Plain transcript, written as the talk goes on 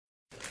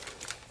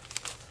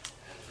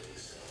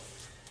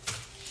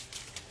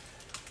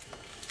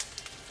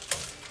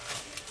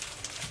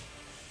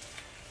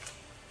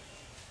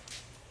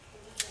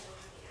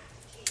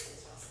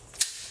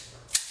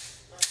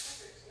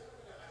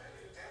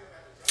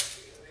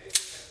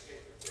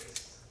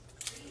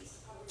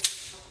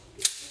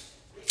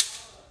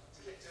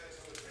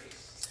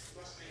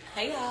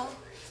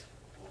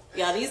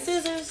Now these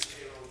scissors,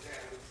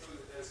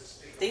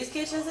 these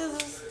kitchen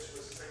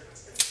scissors,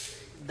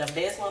 the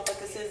best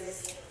motherfucking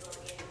scissors.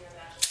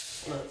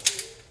 Look.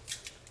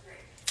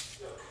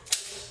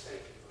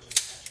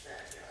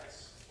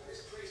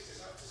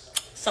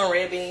 Some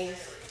red beans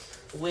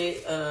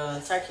with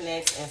turkey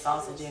necks and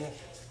sausage in it.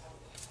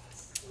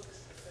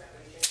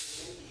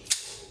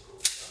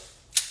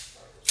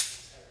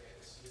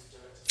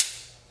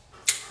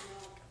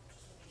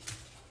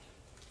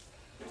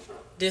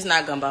 This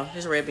not gumbo.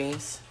 This red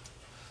beans.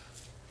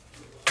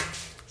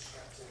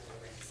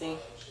 See?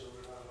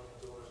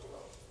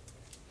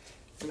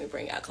 Let me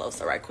bring y'all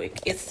closer right quick.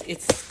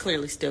 It's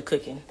clearly still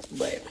cooking,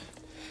 but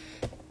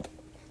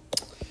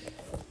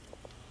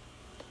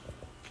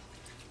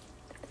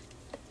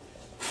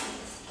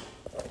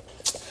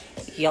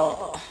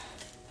y'all,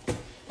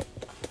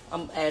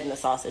 I'm adding the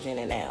sausage in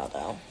it now,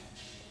 though.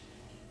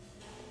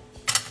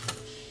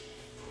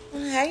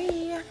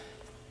 Hey.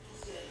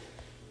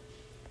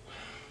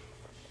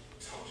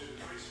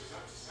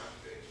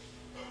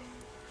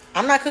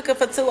 I'm not cooking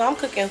for two. I'm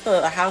cooking for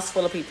a house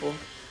full of people.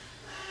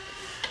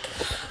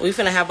 We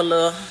finna have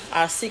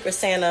our Secret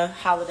Santa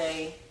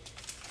holiday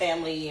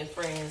family and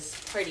friends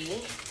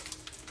party.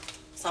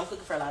 So I'm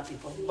cooking for a lot of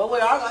people. But we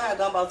are gonna have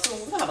gumbo too.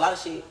 We're gonna have a lot of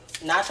shit.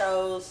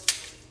 Nachos,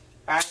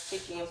 fried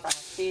chicken, fried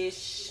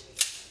fish.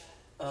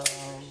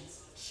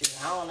 Shit,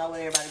 I don't know what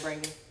everybody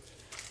bringing.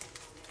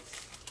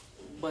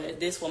 But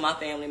this what my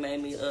family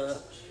made me,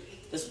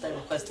 this what they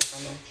requested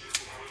from me.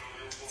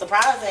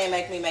 Surprised they ain't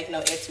make me make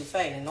no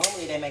etouffee.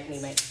 Normally they make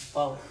me make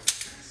both.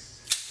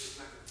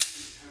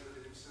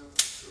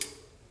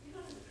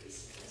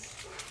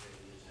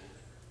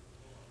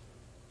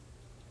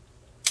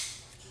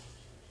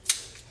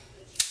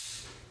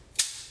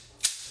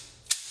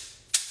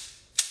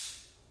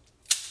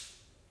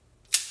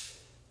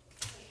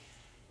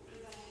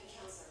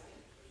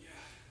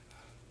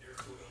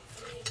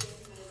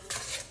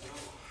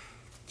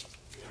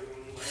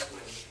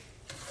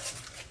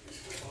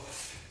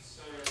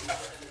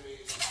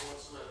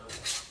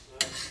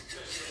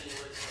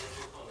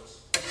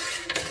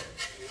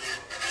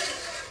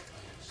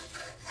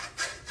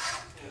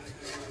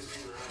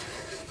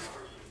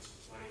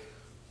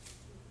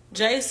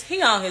 Jace,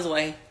 he on his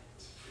way.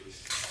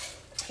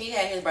 He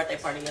had his birthday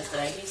party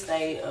yesterday. He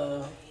stayed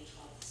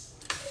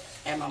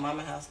at my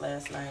mama's house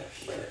last night,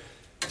 but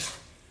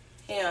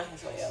he on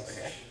his way over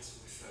here.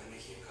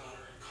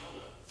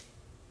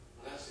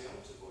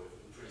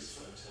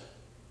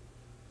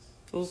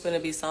 Who's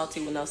finna be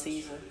salty with no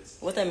season?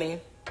 What that mean?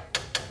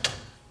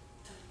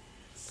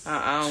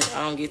 I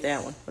don't get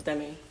that one. What that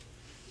mean?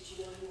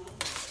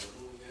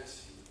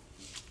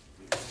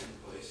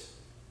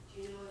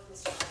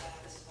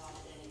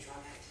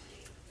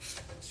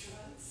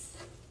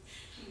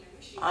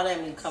 All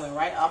that mean coming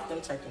right off them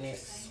turkey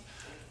necks.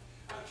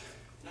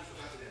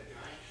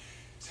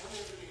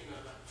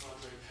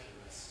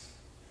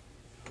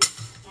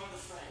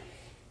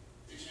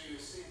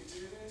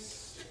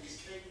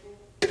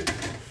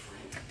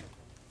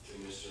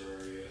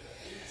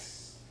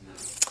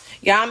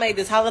 Y'all made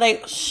this holiday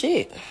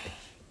shit.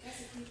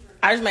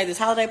 I just made this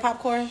holiday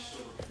popcorn.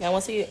 Y'all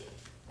want to see it?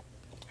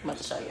 I'm about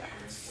to show y'all.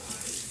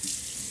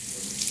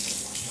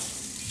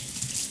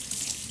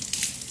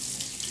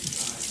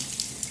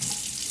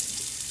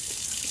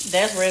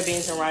 That's red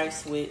beans and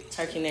rice with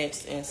turkey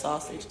necks and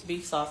sausage,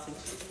 beef sausage.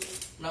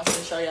 And I'm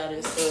gonna show y'all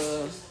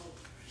this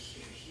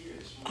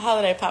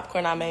holiday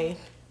popcorn I made.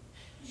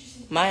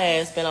 My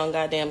ass been on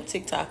goddamn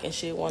TikTok and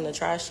shit, wanting to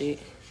try shit.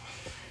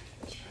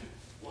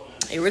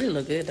 It really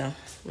look good though.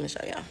 Let me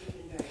show y'all.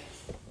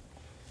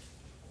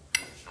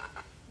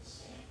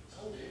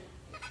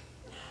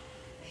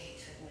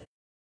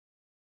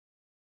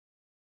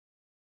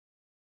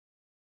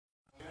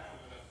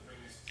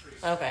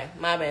 Okay,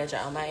 my bad,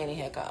 y'all. My auntie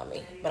had called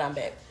me, but I'm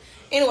back.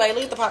 Anyway,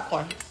 leave the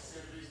popcorn.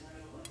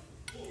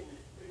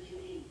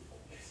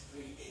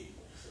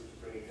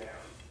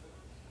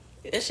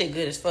 That shit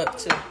good as fuck,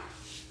 too.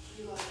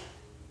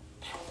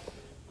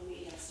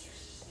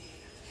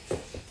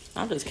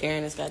 I'm just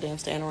carrying this goddamn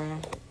stand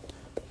around.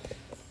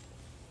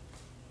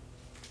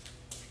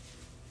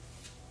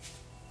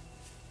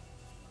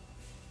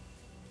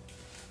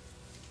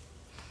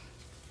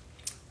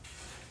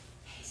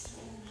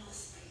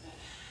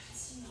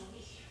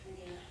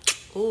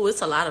 Ooh,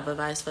 it's a lot of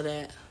advice for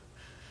that.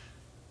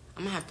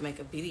 I'm gonna have to make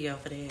a video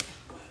for that.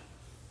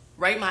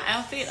 Rate my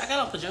outfit. I got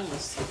on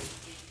pajamas.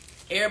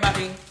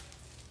 Everybody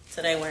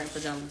today wearing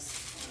pajamas.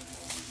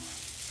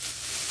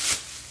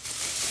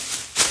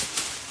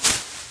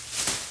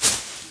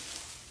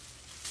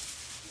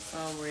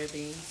 Some red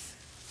beans.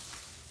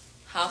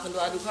 How often do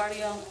I do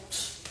cardio?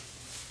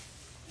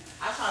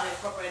 I try to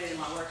incorporate it in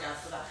my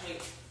workouts because I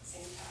hate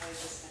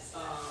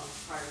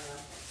cardio.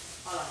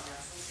 Hold on,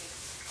 guys.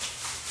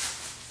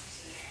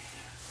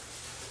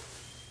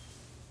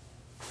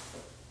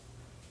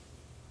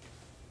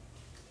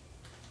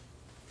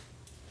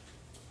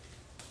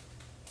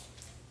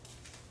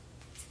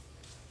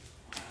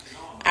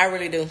 I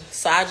really do.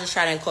 So I just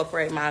try to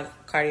incorporate my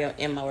cardio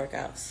in my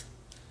workouts.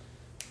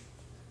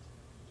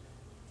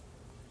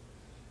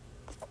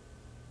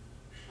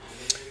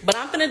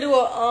 finna do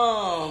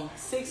a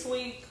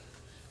 6-week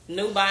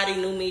new body,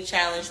 new me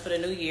challenge for the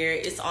new year.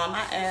 It's on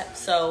my app.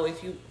 So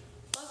if you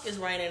it's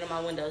raining and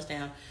my windows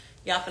down,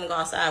 y'all finna go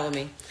outside with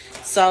me.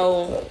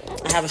 So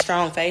I have a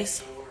strong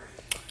face.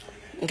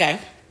 Okay.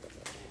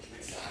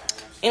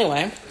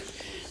 Anyway,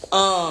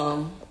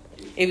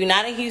 if you're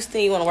not in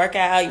Houston, you want to work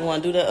out, you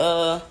want to do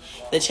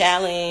the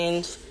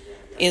challenge.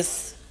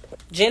 It's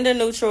gender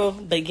neutral,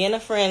 beginner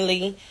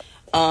friendly.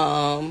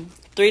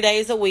 3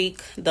 days a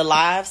week. The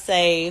live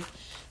save.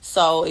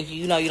 So if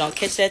you know you don't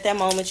catch it at that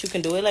moment, you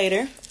can do it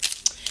later.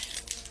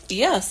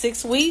 Yeah,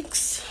 6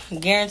 weeks.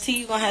 Guarantee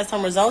you're gonna have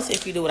some results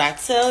if you do what I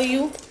tell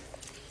you.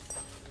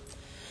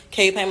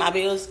 Can you pay my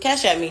bills?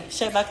 Cash at me.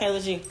 Chef by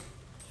Kayla G.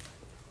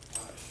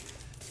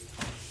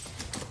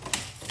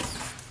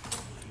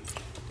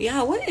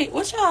 Yeah, what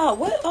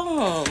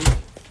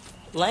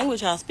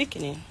language y'all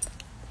speaking in?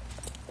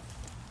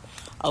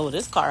 Oh,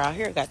 this car out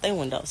here got their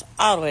windows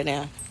all the way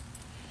down.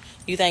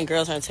 You think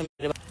girls are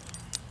intimidated?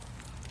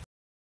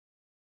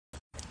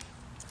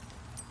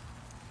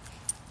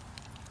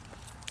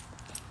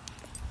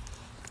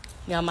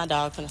 Yeah, my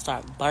dog finna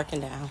start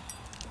barking down.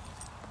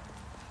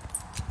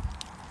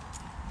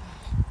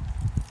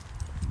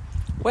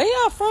 Where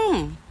y'all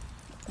from?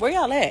 Where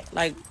y'all at?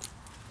 Like,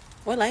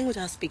 what language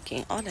y'all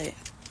speaking? All that.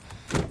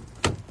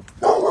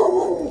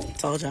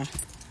 Told y'all.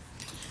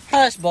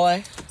 Hush,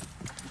 boy.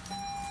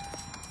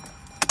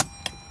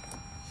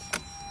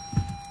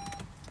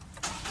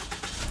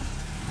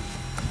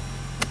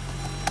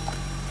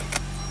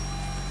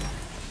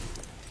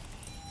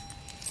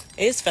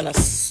 It's finna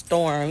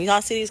storm.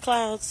 Y'all see these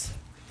clouds?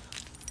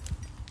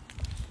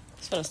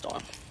 It's finna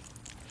storm.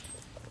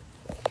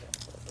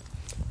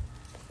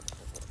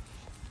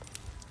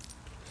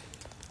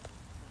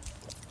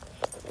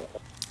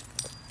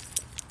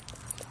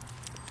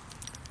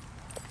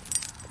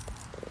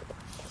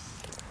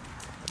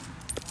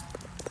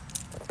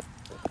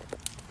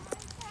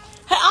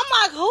 Hey, I'm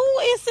like, who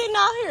is sitting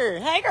out here?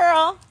 Hey,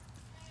 girl.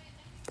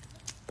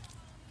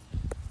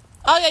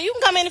 Oh, yeah, you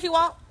can come in if you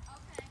want.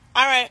 Okay.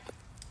 All right.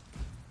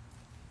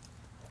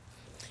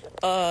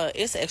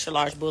 It's an extra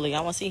large bully.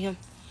 Y'all want to see him?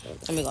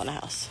 Let me go in the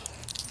house.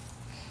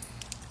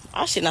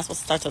 Our shit not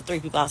supposed to start till 3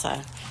 people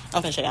outside.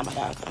 I'm finna show y'all my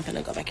dog. I'm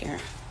finna go back in here.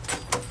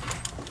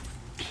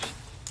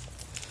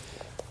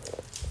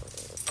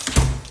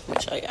 Let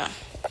me show y'all.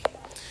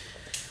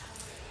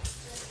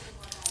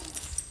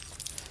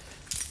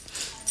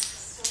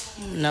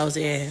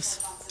 Nosy ass.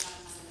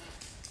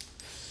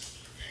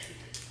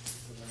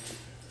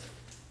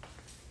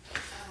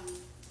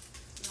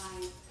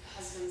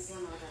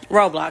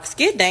 Roblox,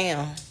 get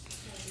down.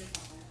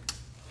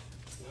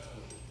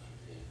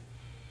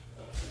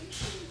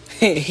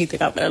 He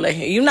think I'm LA.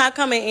 You not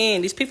coming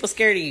in. These people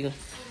scared of you.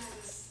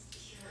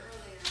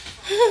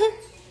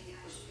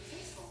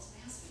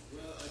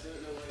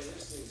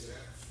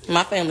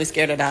 My family's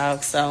scared of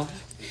dogs, so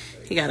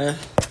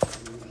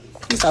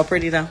he's so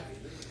pretty though.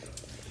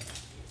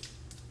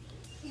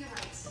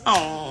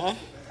 Oh,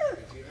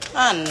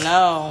 I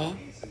know.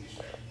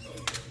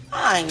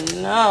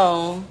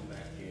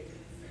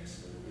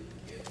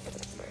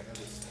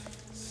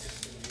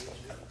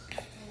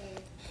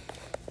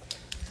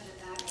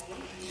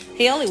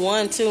 He only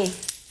won too.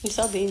 He's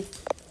so big.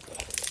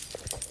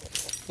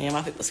 Yeah,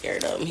 my people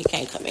scared of him. He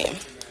can't come in.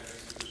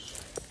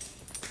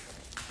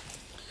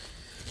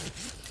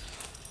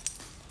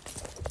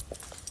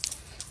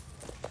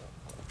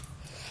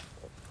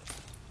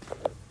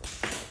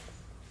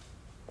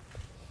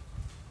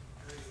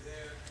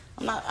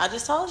 I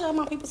just told y'all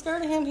my people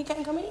scared of him. He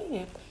can't come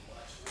in.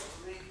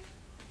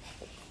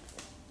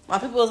 My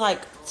people was like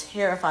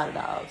terrified of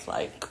dogs.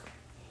 Like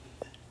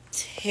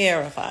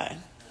terrified.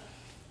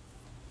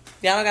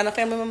 Y'all don't got no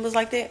family members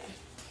like that?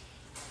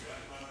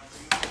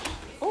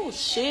 Oh,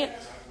 shit.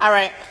 All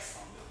right.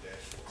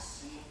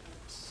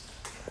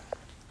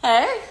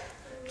 Hey.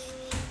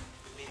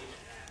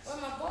 Where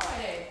my boy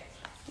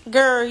at?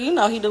 Girl, you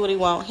know he do what he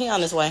want. He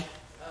on his way.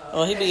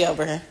 Oh, he be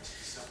over here.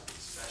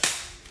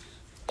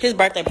 His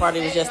birthday party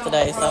was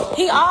yesterday, so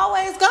he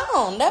always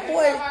gone. That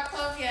boy.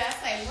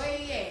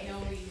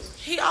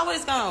 He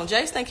always gone.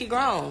 Jace think he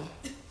grown.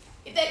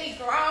 You think he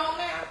grown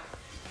now?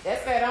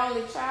 That's that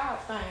only child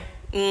thing.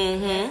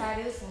 Mm-hmm. That's how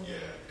this one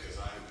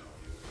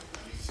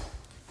is.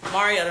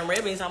 Mario, them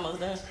red beans almost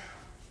done.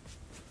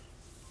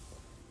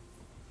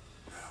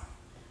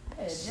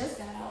 I just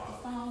got off the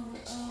phone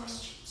with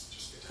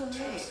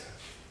Kaylag.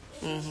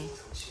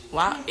 Mm-hmm.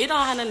 Wow, it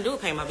don't have nothing to do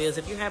with paying my bills.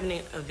 If you're having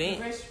an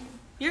event,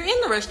 you're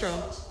in the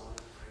restroom.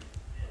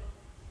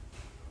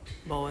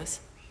 Boys.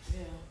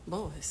 Yeah.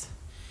 Boys.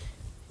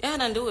 It had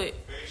nothing to do with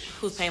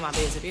who's paying my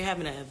bills. If you're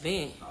having an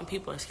event and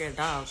people are scared of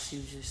dogs,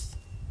 you just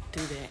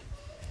do that.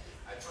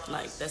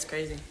 Like, that's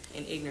crazy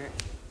and ignorant.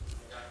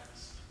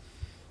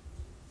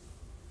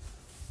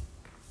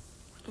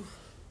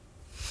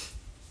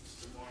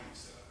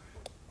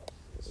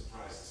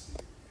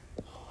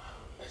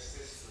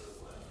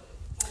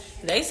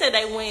 They said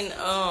they went,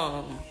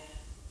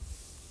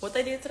 what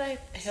they did today?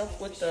 Help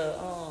with the,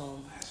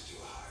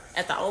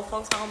 at the old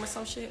folks' home or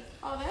some shit.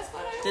 Oh, that's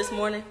what I This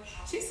morning.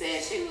 She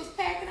said she was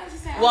packing up. She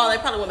said, Well, they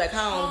probably went back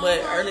home,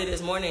 but early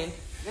this morning.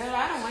 Girl,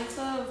 I done went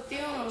to a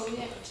funeral. We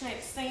had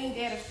to sing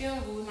at a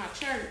funeral with my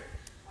church.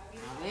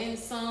 I went and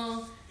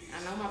sung.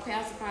 I know my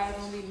pastor probably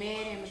gonna be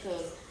mad at me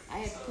because I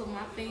had to put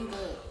my finger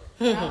up.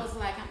 And I was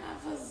like, I'm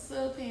not supposed to sit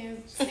up here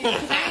and sit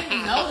because I didn't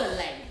even know the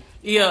lady.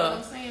 Yeah. You know what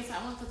I'm saying? So I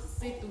wasn't supposed to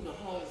sit through the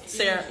whole thing.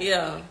 Sarah,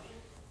 yeah.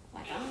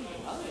 Like, I don't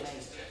even know the lady.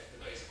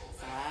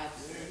 So I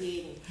went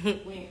ahead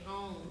and went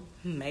home.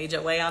 Made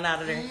your way on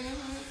out of there.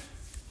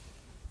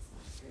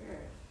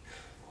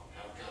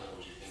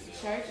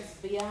 Churches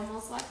be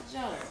almost like a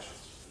joke.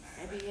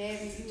 They be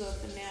having you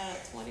up in there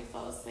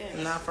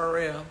 24/7. Not for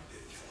real.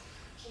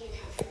 Can you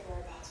count for your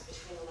whereabouts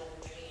between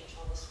 11:30 and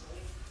 12 this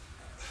morning?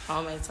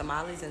 Homemade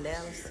tamales in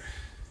Dallas.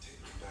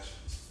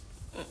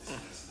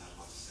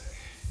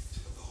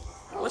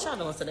 What y'all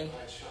doing today?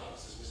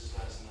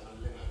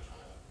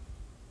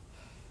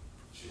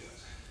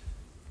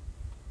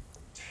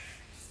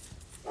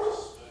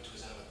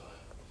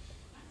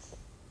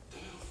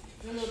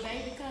 Your little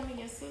baby coming,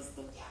 your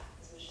sister?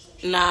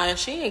 Nah,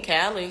 she in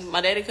Cali.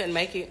 My daddy couldn't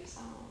make it,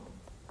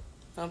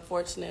 Oh.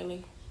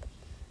 unfortunately.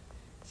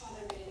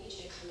 Father, I'm gonna need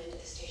you to come into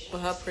the station.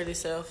 With her pretty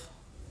self.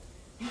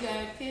 You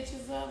got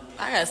pictures of her?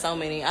 I got so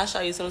many. I'll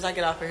show you as soon as I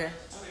get off of here.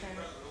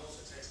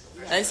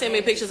 Okay. They send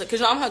me pictures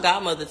because I'm her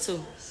godmother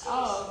too.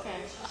 Oh, okay.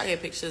 I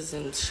get pictures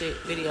and shit,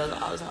 videos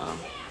all the time.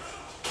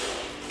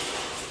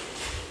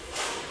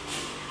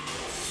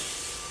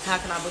 How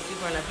can I book you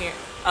for an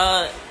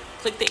appearance?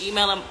 Click the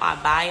email in my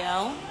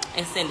bio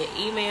and send an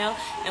email,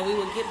 and we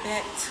will get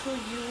back to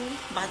you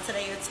by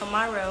today or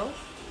tomorrow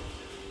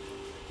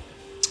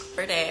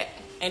for that.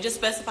 And just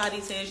specify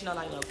details, you know,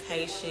 like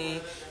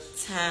location,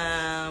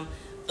 time,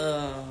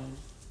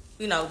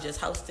 you know, just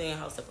host a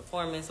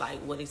performance, like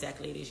what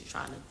exactly it is you're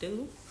trying to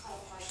do.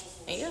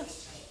 And yeah.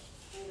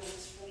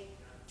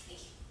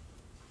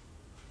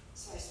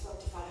 So I spoke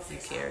to Father. You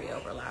carry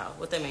over loud.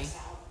 What that mean?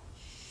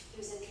 He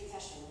was in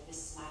confession with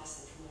Mrs.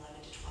 Madison from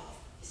 11 to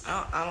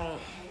 12. I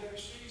don't.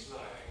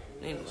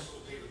 Anyway.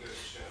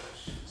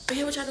 But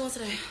yeah, what y'all doing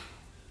today?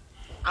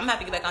 I'm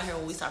happy to get back on here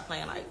when we start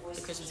playing like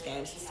the Christmas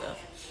games and stuff.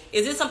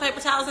 Is there some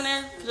paper towels in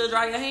there to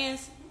dry your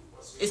hands?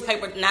 It's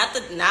paper, not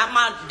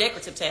my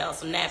decorative towels,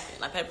 some napkin,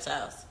 like paper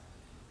towels.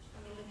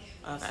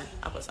 Okay,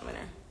 I'll put some in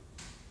there.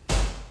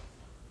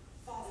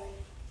 Father,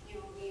 you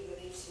will be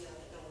relieved to know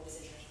that no one was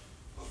injured.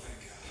 Oh, thank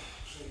God.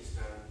 Please,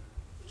 Dad.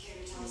 We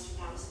carried Thomas from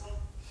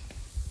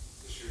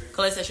Dallasville.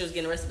 Colette said she was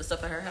getting the rest of the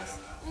stuff at her house.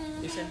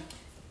 You sure?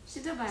 She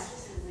did about,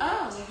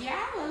 oh,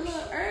 y'all a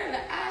little early.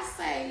 I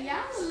say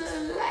y'all a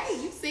little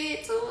late. You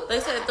said 2 o'clock. They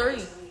said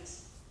 3.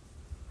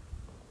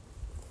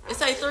 It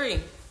say 3.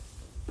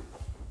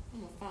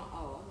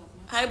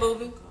 Hey,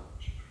 booby.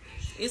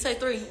 You say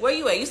 3. Where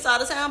you at? You saw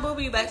the town,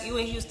 booby? You back? You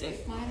in Houston?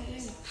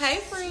 Hey,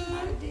 friend.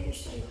 I did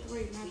say 3.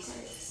 My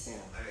crazy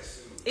self.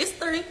 It's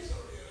 3.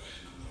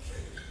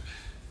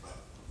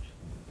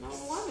 No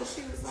wonder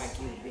she was like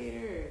you did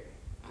her.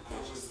 I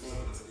thought she said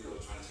 2.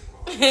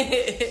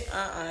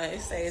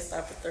 It say it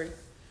start for 3.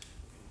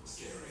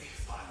 Scary.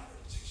 Final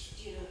reputation.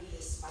 Do you know who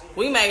this spider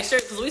We made sure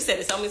because we said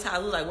it so many times.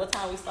 We was like, what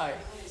time we start?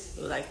 It was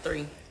like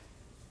 3. I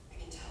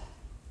can tell.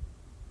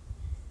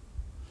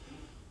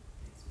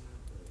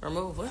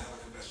 Remove what?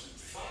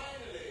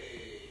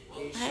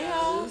 Finally. Hey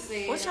y'all,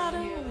 what y'all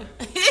doing?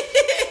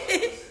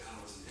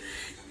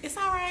 It's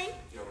all right.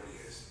 He already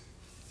is.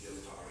 The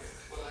other part already.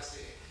 Well, I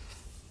see.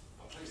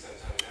 I'm pleased I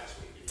told you last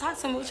week. Talk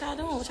to me. What y'all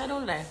doing? What y'all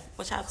doing today?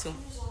 What y'all up to?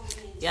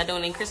 Y'all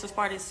doing any Christmas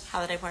parties,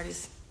 holiday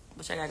parties?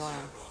 What y'all got going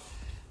on?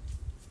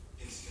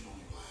 He can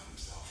only rely on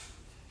himself.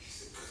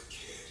 He's a good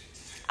kid.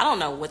 I don't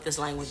know what this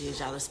language is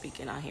y'all are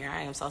speaking on here.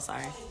 I am so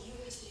sorry. You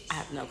were to I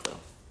have no clue.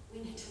 We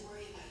need to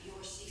worry about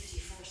your safety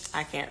first.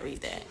 I can't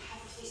read that. Have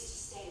a place to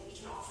stay. We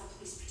can offer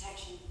police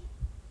protection.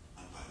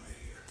 I'm fine right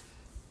here.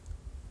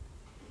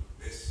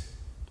 This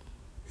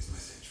is my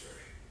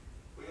sanctuary.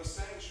 Well, your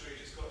sanctuary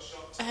just got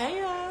shot. Hey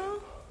y'all.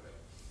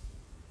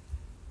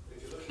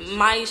 If you're looking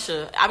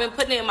Maisha, I've been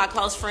putting it in my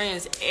close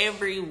friends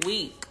every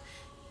week.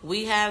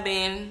 We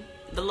having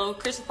the little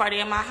Christmas party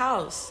at my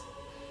house.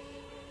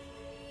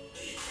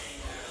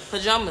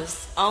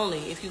 Pajamas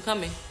only if you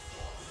coming.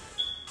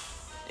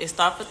 It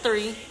start for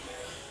 3,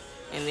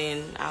 and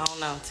then I don't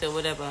know till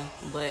whatever.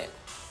 But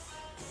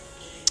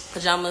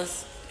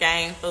pajamas,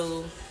 game,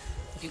 food.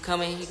 If you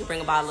coming, you can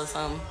bring a bottle of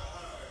something.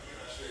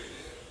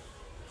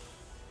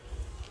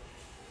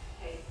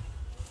 Hey.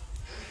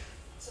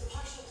 So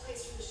partial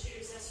plates from the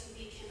shooter's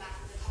SUV came back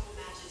with a couple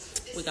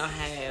matches.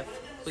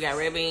 We got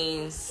red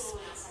beans,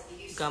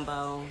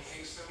 gumbo,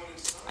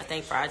 I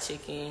think fried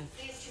chicken,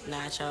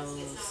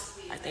 nachos,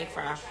 I think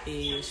fried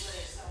fish.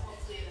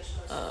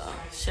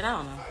 Shit, I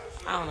don't know.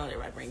 I don't know that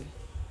right, Bring.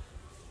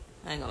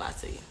 I ain't gonna lie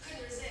to you.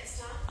 Couldn't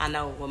resist, huh? I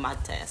know what my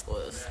task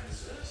was.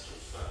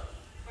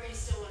 Or you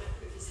still want to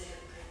prove he's a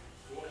hypocrite?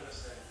 what can I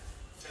say?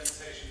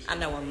 Temptations. I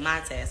know what my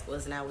task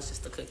was, and that was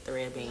just to cook the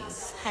red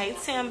beans. Hey,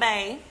 Tim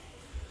Bay.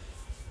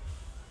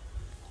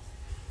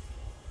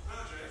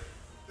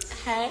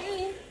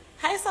 Hey.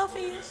 Hey,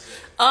 Sophia.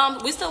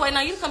 We still waiting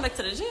on you to come back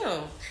to the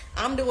gym.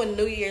 I'm doing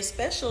New Year's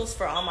specials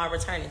for all my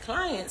returning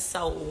clients,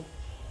 so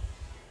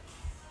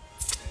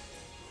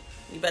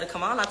you better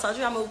come on. I told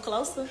you I moved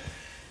closer.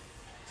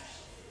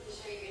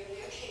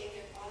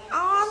 Oh,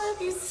 I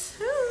love you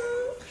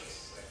too.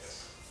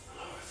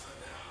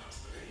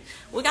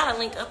 We gotta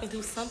link up and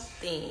do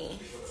something,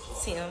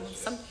 Tim.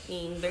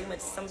 Something, very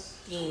much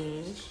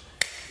something.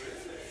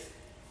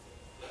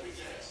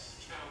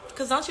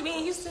 Cause don't you be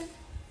in Houston?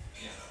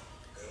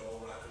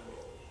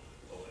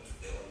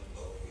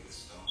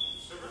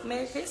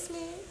 Merry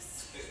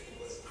Christmas.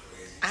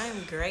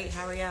 I'm great.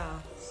 How are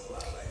y'all?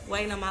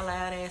 Waiting on my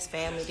loud ass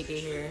family to get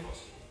here.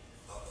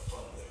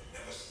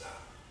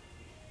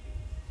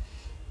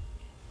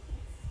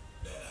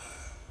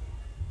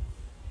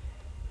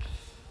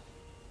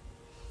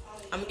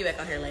 I'm gonna get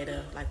back on here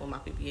later, like when my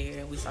people get here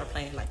and we start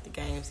playing like the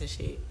games and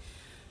shit.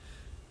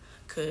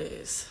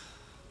 Cause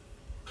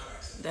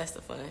that's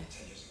the fun. 10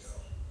 years ago,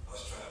 I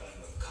was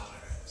traveling with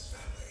Connor and his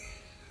family.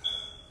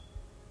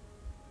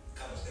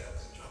 Connor's dad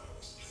was a drummer. We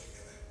used to play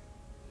together.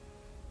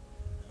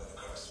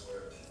 Remember Carson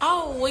Word?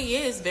 Oh, well,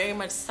 yes, very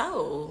much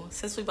so.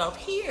 Since we both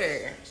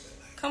here.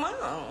 Come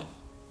on.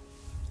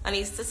 I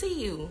need to see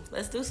you.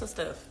 Let's do some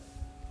stuff.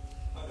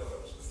 My daughter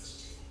was with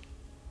us too.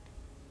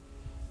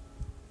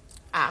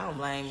 I don't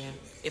blame you.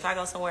 If I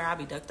go somewhere, I'll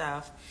be ducked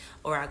off.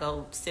 Or I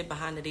go sit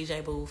behind the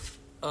DJ booth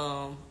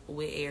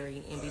with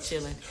Ari and be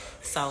chilling.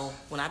 So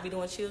when I be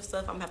doing chill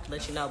stuff, I'm gonna have to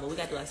let you know. But we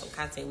gotta do like some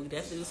content. We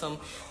definitely do some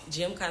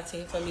gym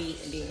content for me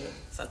and then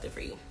something for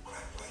you.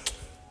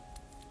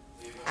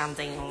 I'm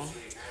down.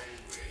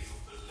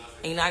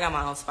 And you know I got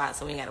my own spot,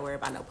 so we ain't gotta worry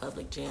about no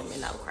public gym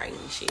and no crazy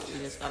shit. We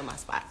just go to my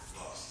spot.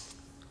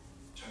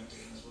 Turn to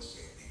him as will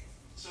save me.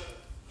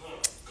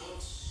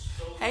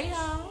 Hey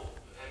y'all.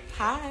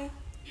 Hi.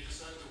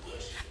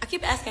 I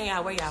keep asking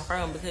y'all where y'all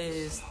from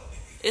because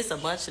it's a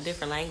bunch of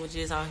different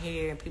languages on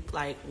here and people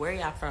like, where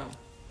y'all from?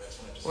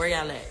 Where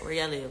y'all at? Where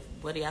y'all live?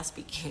 What do y'all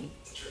speak in?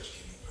 The church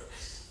gave me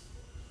purpose.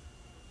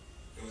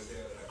 It was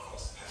there that I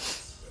crossed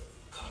paths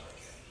with Connor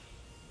again.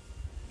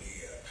 Me,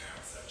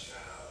 parents, our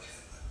child,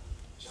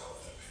 and y'all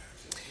with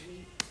our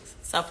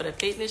parents. So for the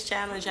fitness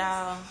challenge,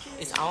 y'all,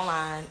 it's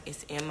online.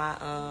 It's in my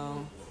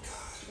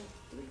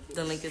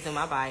the link is in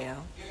my bio.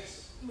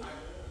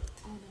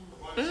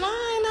 No,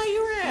 I know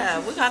you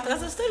were. We got to go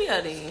to the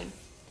studio then.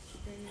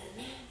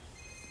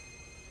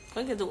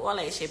 We can do all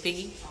that shit,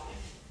 Piggy.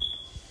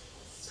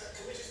 So,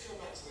 can we just go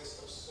back to this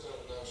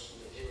absurd notion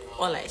that you and I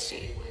All that are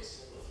shit. anyway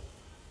similar?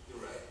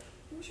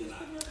 You're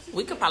right.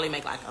 We could probably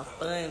make like a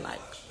fun,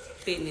 like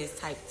fitness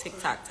type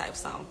TikTok type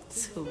song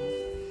too.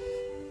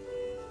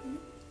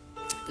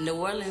 New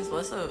Orleans,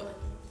 what's up?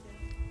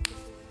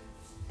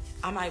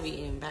 I might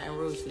be in Baton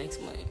Rouge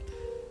next month.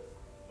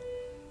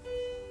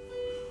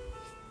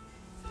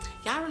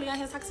 Y'all really out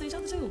here talking to each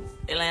other too.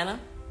 Atlanta.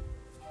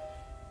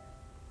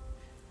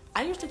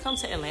 I usually come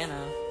to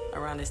Atlanta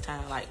around this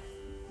time, like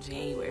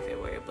January,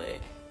 February, but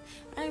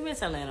I ain't been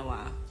to Atlanta in a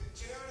while. Do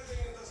you know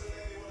anything that doesn't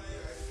make me want to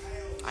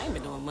inhale? I ain't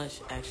been doing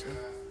much actually,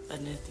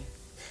 but nothing.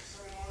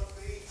 Something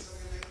upbeat,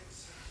 something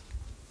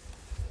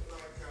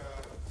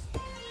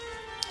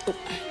that's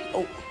like,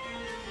 Oh,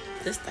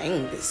 this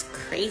thing is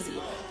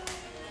crazy.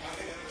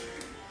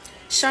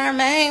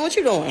 Charmaine, what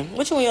you doing?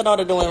 What you and your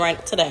daughter doing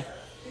right today?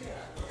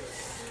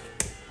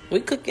 We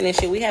cooking and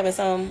shit. We having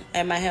some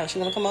at my house. You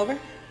wanna come over?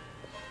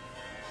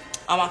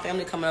 All my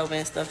family coming over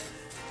and stuff.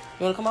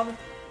 You wanna come over?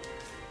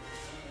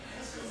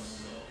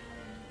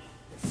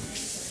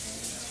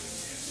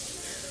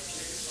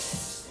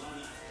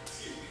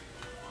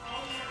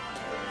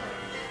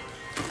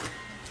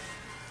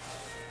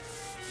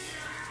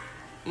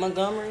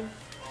 Montgomery.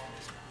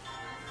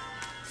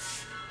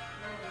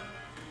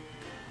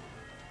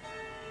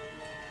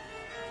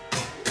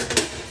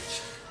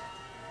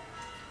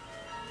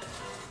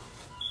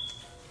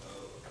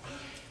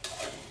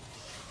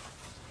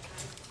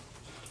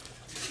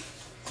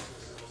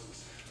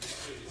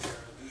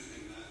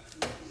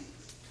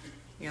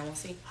 Y'all wanna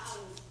see?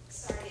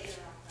 Sorry to interrupt,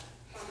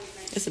 but probably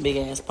think It's a big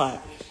ass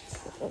pot.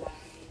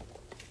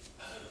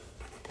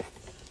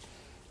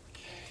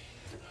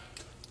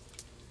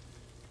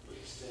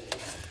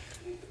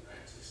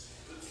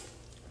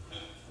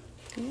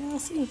 Yeah, I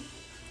see.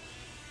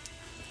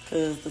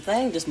 Cause the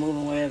thing just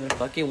moving wherever the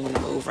fuck it wanna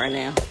move right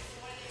now.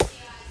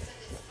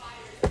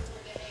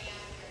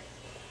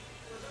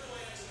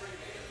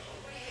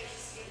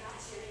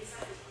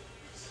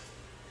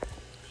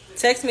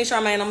 Text me,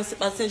 Charmaine. I'm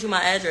about to send you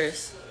my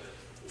address.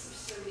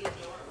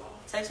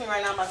 Text me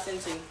right now. I'm about to send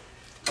it to you.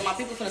 So my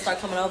people finna start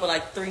coming over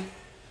like 3.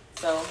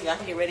 So y'all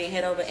can get ready and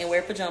head over and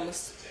wear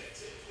pajamas.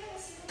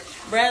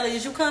 Bradley,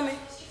 is you coming?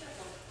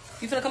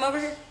 You finna come over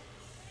here?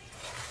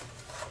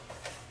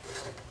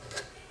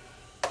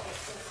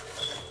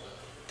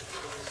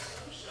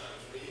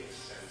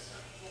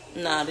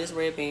 Nah, this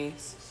red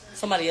beans.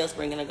 Somebody else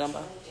bringing a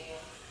gumbo.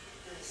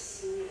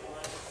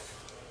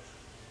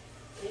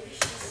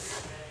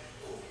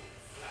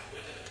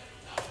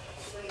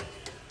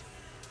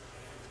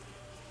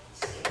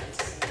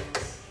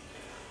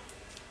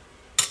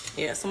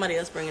 Yeah, somebody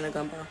else bringing a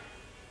gumbo.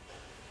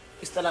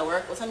 You still at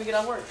work? What time you get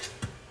off work?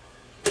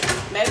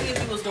 Maybe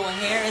if you was doing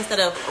hair instead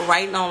of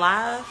writing on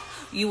live,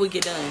 you would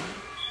get done.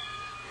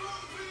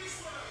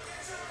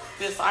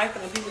 It's sorry for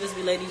the people just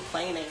be ladies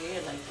playing their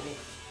hair like that.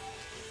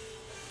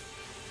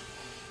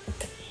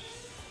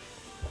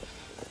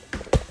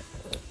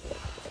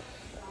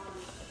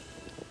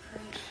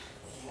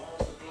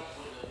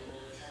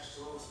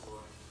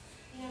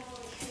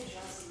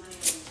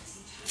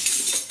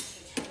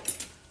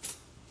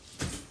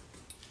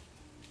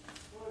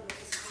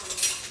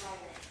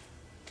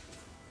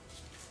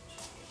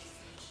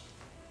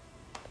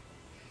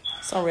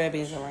 Some red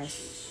beans and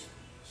rice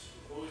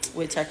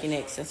with turkey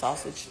necks and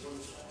sausage.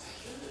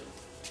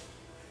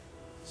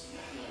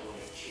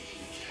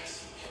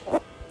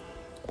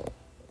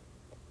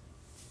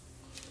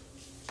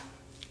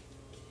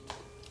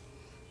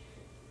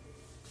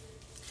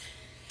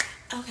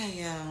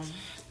 Okay, y'all.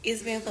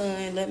 It's been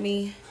fun.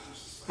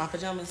 My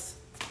pajamas.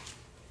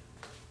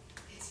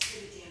 It's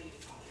pretty damn your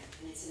father,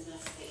 and it's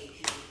enough that you can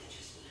leave that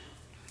just went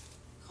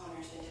out.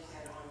 Connor's been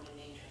declared armed and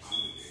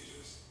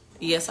dangerous.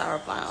 Yes, I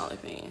reply all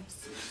OnlyFans.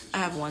 I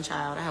have one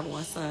child. I have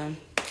one son.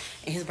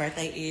 And his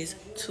birthday is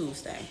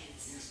Tuesday.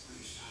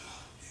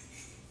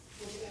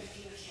 We'll do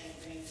everything we can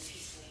to bring him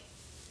peacefully.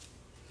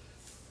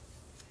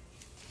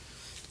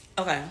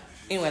 Okay.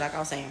 Anyway, like I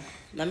was saying,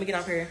 let me get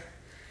up here,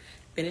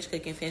 finish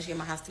cooking, finish getting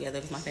my house together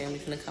because my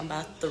family's gonna come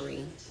by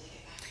 3.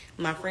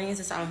 My friends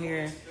is out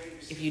here.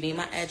 If you need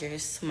my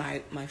address,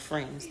 my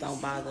friends,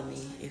 don't bother me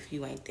if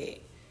you ain't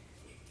that.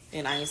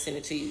 And I ain't sent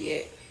it to you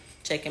yet.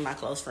 Checking my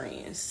close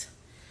friends.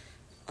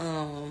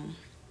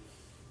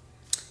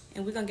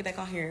 And we're gonna get back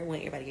on here when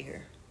everybody get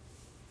here.